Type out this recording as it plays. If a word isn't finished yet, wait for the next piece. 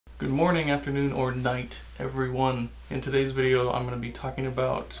Good morning, afternoon, or night, everyone. In today's video, I'm going to be talking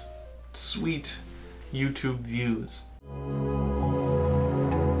about sweet YouTube views.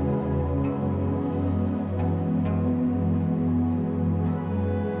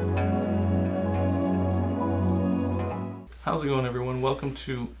 How's it going, everyone? Welcome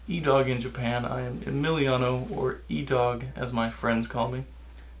to E-Dog in Japan. I am Emiliano, or E-Dog as my friends call me.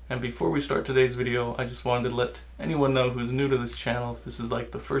 And before we start today's video, I just wanted to let anyone know who's new to this channel, if this is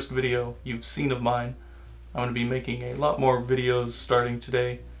like the first video you've seen of mine, I'm going to be making a lot more videos starting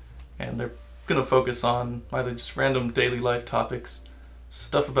today, and they're going to focus on either just random daily life topics,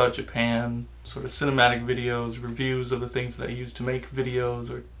 stuff about Japan, sort of cinematic videos, reviews of the things that I use to make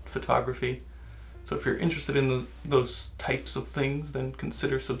videos, or photography. So if you're interested in those types of things, then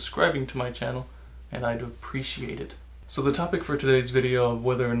consider subscribing to my channel, and I'd appreciate it. So the topic for today's video of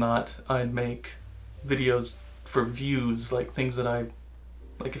whether or not I'd make videos for views, like things that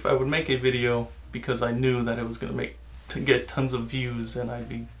like if I would make a video because I knew that it was going to get tons of views and I'd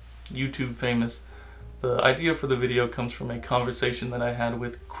be YouTube famous. The idea for the video comes from a conversation that I had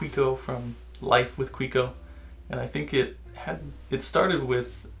with Quico from Life with Quico, and I think it started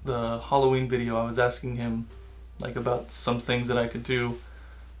with the Halloween video. I was asking him like about some things that I could do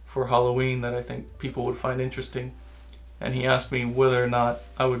for Halloween that I think people would find interesting. And he asked me whether or not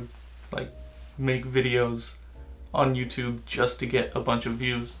I would like make videos on YouTube just to get a bunch of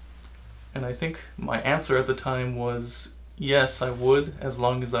views. And I think my answer at the time was yes, I would, as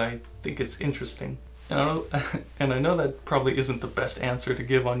long as I think it's interesting. And I know that probably isn't the best answer to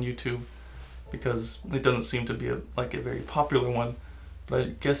give on YouTube, because it doesn't seem to be a very popular one. But I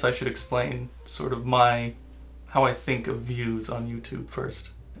guess I should explain sort of how I think of views on YouTube first.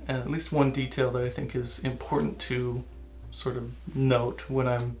 And at least one detail that I think is important to sort of note when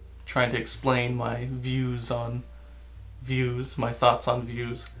I'm trying to explain my my thoughts on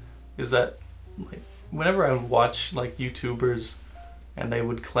views, is that like whenever I would watch like YouTubers and they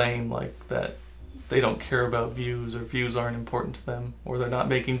would claim like that they don't care about views, or views aren't important to them, or they're not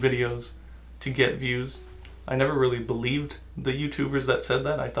making videos to get views, I never really believed the YouTubers that said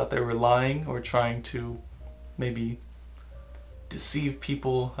that. I thought they were lying or trying to maybe deceive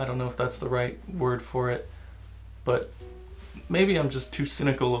people. I don't know if that's the right word for it, but maybe I'm just too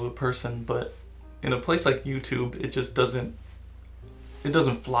cynical of a person. But in a place like YouTube, it just doesn't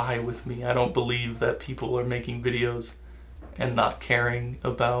fly with me. I don't believe that people are making videos and not caring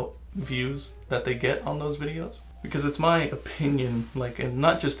about views that they get on those videos. Because it's my opinion, like, and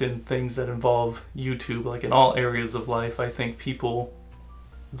not just in things that involve YouTube, like in all areas of life, I think people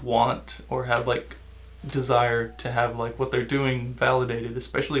want or have like desire to have like what they're doing validated,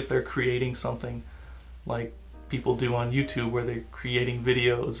 especially if they're creating something like people do on YouTube, where they're creating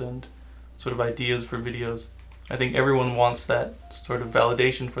videos and sort of ideas for videos. I think everyone wants that sort of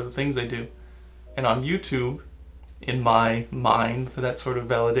validation for the things they do. And on YouTube, in my mind, that sort of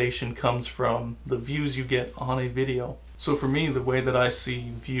validation comes from the views you get on a video. So for me, the way that I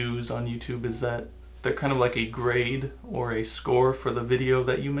see views on YouTube is that they're kind of like a grade or a score for the video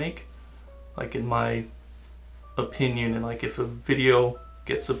that you make. Like in my opinion, and like if a video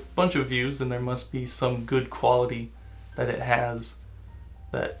gets a bunch of views, then there must be some good quality that it has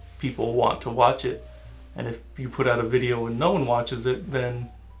that people want to watch it. And if you put out a video and no one watches it, then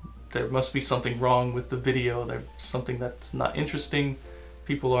there must be something wrong with the video. There's something that's not interesting.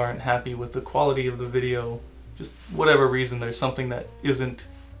 People aren't happy with the quality of the video. Just whatever reason, there's something that isn't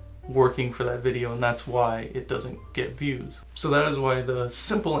working for that video, and that's why it doesn't get views. So that is why the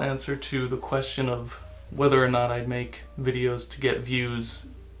simple answer to the question of whether or not I'd make videos to get views,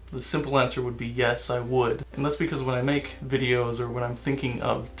 the simple answer would be yes, I would. And that's because when I make videos, or when I'm thinking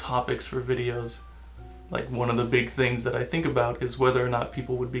of topics for videos, like one of the big things that I think about is whether or not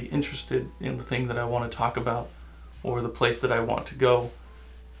people would be interested in the thing that I want to talk about, or the place that I want to go,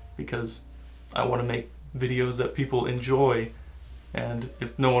 because I want to make videos that people enjoy. And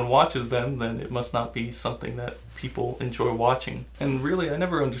if no one watches them, then it must not be something that people enjoy watching. And really, I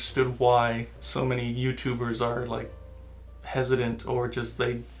never understood why so many YouTubers are like hesitant, or just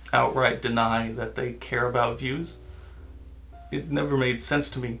they outright deny that they care about views. It never made sense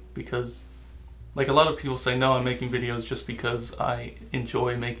to me, because like a lot of people say, no, I'm making videos just because I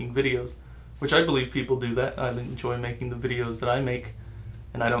enjoy making videos, which I believe people do that. I enjoy making the videos that I make,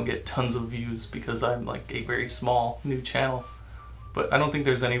 and I don't get tons of views because I'm like a very small new channel. But I don't think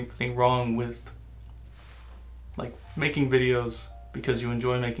there's anything wrong with like making videos because you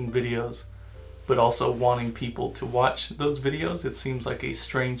enjoy making videos, but also wanting people to watch those videos. It seems like a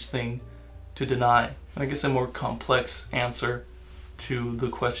strange thing to deny. And I guess a more complex answer to the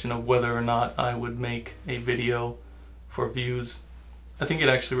question of whether or not I would make a video for views I think it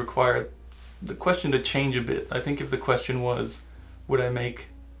actually required the question to change a bit. I think if the question was, would I make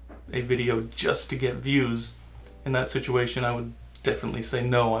a video just to get views, in that situation I would definitely say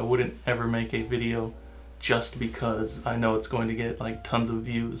no, I wouldn't ever make a video just because I know it's going to get like tons of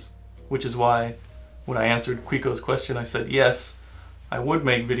views. Which is why when I answered Quico's question I said yes, I would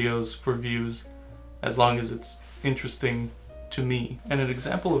make videos for views as long as it's interesting to me. And an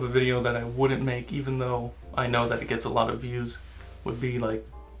example of a video that I wouldn't make even though I know that it gets a lot of views would be like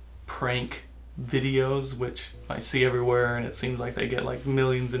prank videos, which I see everywhere and it seems like they get like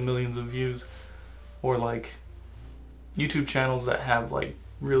millions and millions of views. Or like YouTube channels that have like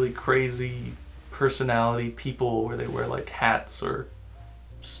really crazy personality people where they wear like hats or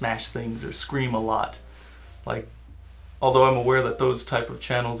smash things or scream a lot. Like, although I'm aware that those type of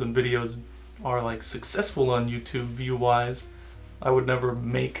channels and videos are like successful on YouTube view-wise, I would never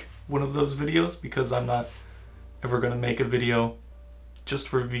make one of those videos because I'm not ever gonna make a video just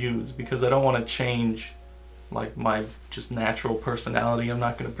for views, because I don't want to change like my just natural personality. I'm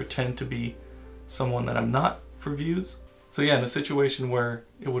not gonna pretend to be someone that I'm not for views. So yeah, in a situation where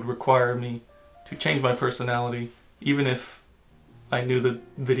it would require me to change my personality, even if I knew the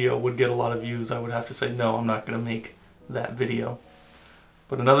video would get a lot of views, I would have to say no, I'm not going to make that video.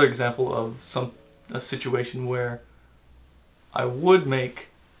 But another example of a situation where I would make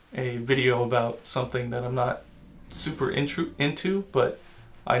a video about something that I'm not super into, but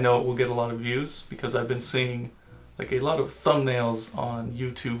I know it will get a lot of views, because I've been seeing like a lot of thumbnails on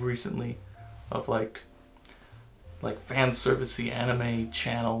YouTube recently of like fan servicey anime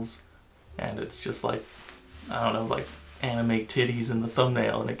channels, and it's just like, I don't know, like anime titties in the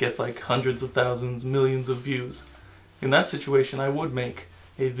thumbnail, and it gets like hundreds of thousands, millions of views. In that situation I would make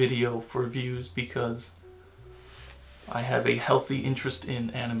a video for views because I have a healthy interest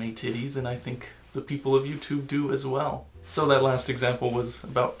in anime titties, and I think the people of YouTube do as well. So that last example was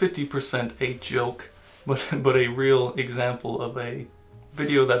about 50% a joke, but a real example of a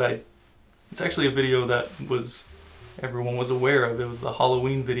video that it's actually a video that everyone was aware of. It was the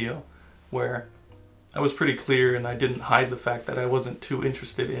Halloween video, where I was pretty clear and I didn't hide the fact that I wasn't too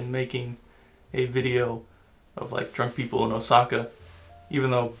interested in making a video of like drunk people in Osaka.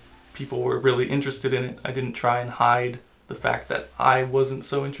 Even though people were really interested in it, I didn't try and hide the fact that I wasn't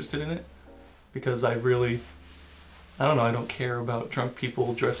so interested in it, because I don't know, I don't care about drunk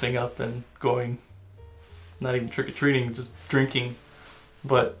people dressing up and going, not even trick-or-treating, just drinking.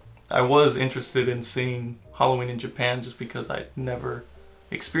 But I was interested in seeing Halloween in Japan just because I'd never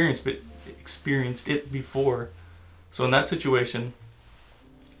experienced it before. So in that situation,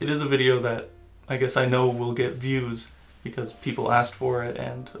 it is a video that I guess I know will get views because people asked for it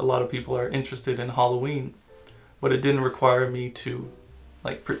and a lot of people are interested in Halloween. But it didn't require me to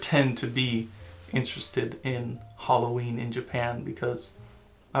like pretend to be interested in Halloween in Japan, because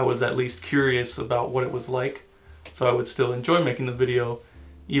I was at least curious about what it was like. So I would still enjoy making the video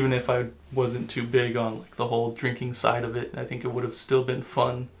even if I wasn't too big on like the whole drinking side of it. I think it would have still been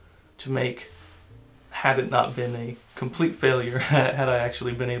fun to make had it not been a complete failure, had I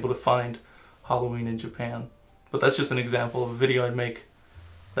actually been able to find Halloween in Japan. But that's just an example of a video I'd make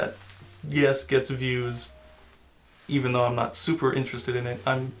that, yes, gets views, even though I'm not super interested in it.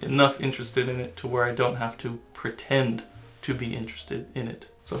 I'm enough interested in it to where I don't have to pretend to be interested in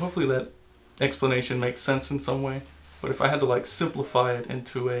it. So hopefully that explanation makes sense in some way. But if I had to like simplify it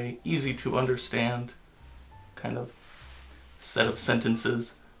into a easy to understand kind of set of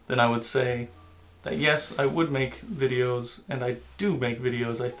sentences, then I would say that yes, I would make videos, and I do make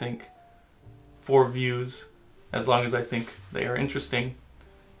videos, I think, for views, as long as I think they are interesting.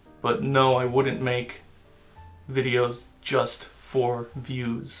 But no, I wouldn't make videos just for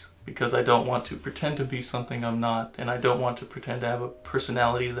views, because I don't want to pretend to be something I'm not, and I don't want to pretend to have a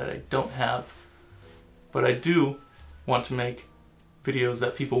personality that I don't have. But I do want to make videos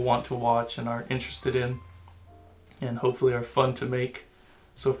that people want to watch and are interested in, and hopefully are fun to make.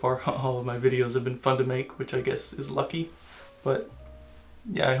 So far, all of my videos have been fun to make, which I guess is lucky. But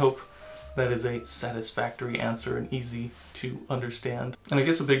yeah, I hope that is a satisfactory answer and easy to understand. And I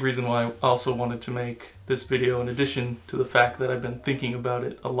guess a big reason why I also wanted to make this video, in addition to the fact that I've been thinking about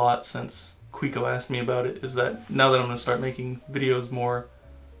it a lot since Quico asked me about it, is that now that I'm going to start making videos more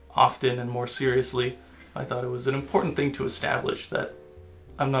often and more seriously, I thought it was an important thing to establish that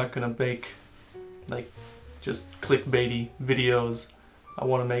I'm not going to make like just clickbaity videos. I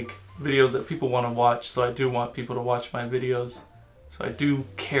want to make videos that people want to watch, so I do want people to watch my videos. So I do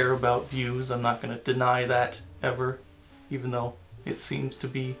care about views. I'm not going to deny that ever, even though it seems to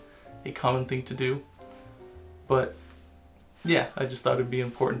be a common thing to do. But yeah, I just thought it'd be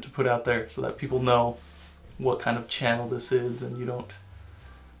important to put out there so that people know what kind of channel this is, and you don't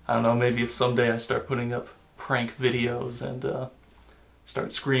I don't know, maybe if someday I start putting up prank videos and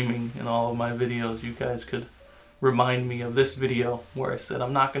start screaming in all of my videos, you guys could remind me of this video where I said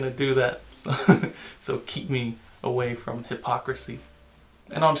I'm not going to do that. So keep me away from hypocrisy.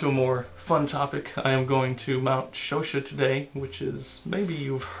 And on to a more fun topic. I am going to Mount Shosha today, which is, maybe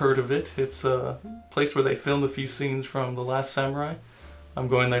you've heard of it. It's a place where they filmed a few scenes from The Last Samurai. I'm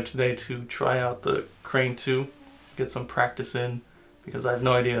going there today to try out the Crane 2, get some practice in, because I have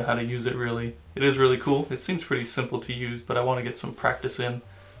no idea how to use it really. It is really cool. It seems pretty simple to use, but I want to get some practice in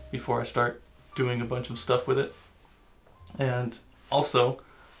before I start doing a bunch of stuff with it. And also,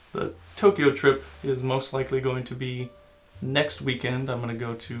 the Tokyo trip is most likely going to be next weekend. I'm going to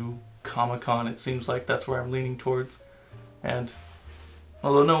go to Comic-Con. It seems like that's where I'm leaning towards. And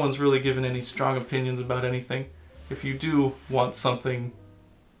although no one's really given any strong opinions about anything, if you do want something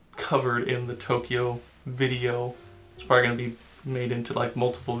covered in the Tokyo video, it's probably going to be made into like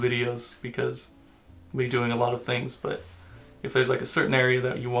multiple videos because I'll be doing a lot of things. But if there's like a certain area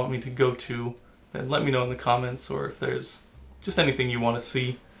that you want me to go to, then let me know in the comments, or if there's just anything you want to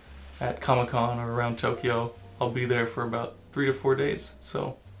see at Comic-Con or around Tokyo. I'll be there for about 3 to 4 days,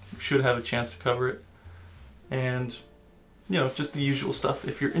 so you should have a chance to cover it. And, you know, just the usual stuff.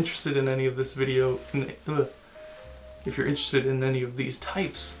 If you're interested in any of this video, if you're interested in any of these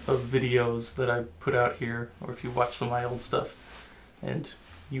types of videos that I put out here, or if you watch some of my old stuff and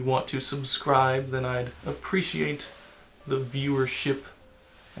you want to subscribe, then I'd appreciate the viewership.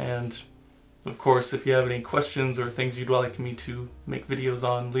 And of course, if you have any questions or things you'd like me to make videos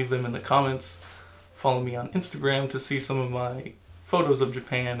on, leave them in the comments. Follow me on Instagram to see some of my photos of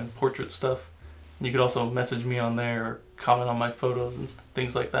Japan and portrait stuff. And you could also message me on there or comment on my photos and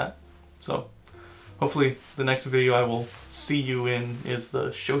things like that. So hopefully the next video I will see you in is the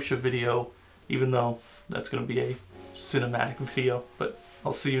Shosha video, even though that's going to be a cinematic video. But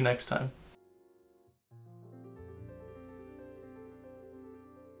I'll see you next time.